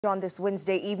On this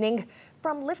Wednesday evening,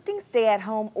 from lifting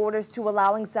stay-at-home orders to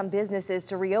allowing some businesses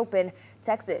to reopen,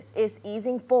 Texas is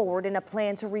easing forward in a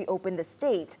plan to reopen the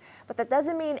state. But that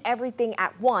doesn't mean everything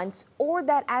at once, or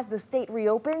that as the state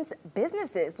reopens,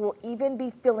 businesses will even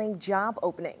be filling job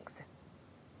openings.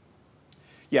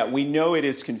 Yeah, we know it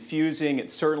is confusing.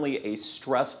 It's certainly a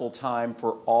stressful time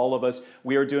for all of us.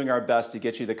 We are doing our best to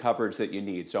get you the coverage that you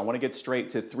need. So I want to get straight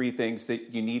to three things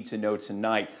that you need to know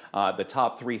tonight. The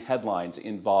top three headlines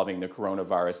involving the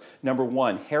coronavirus. Number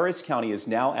one, Harris County is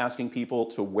now asking people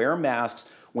to wear masks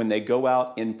when they go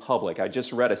out in public. I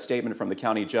just read a statement from the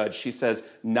county judge. She says,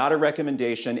 not a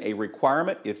recommendation, a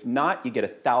requirement. If not, you get a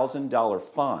 $1,000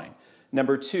 fine.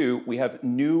 Number two, we have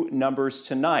new numbers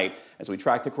tonight as we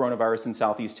track the coronavirus in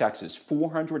Southeast Texas.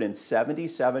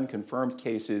 477 confirmed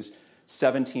cases,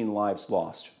 17 lives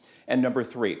lost. And number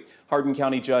three, Hardin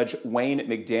County Judge Wayne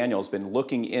McDaniel's been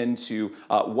looking into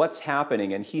what's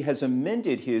happening, and he has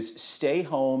amended his stay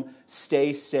home,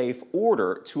 stay safe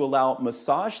order to allow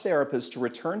massage therapists to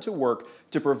return to work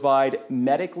to provide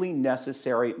medically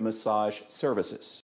necessary massage services.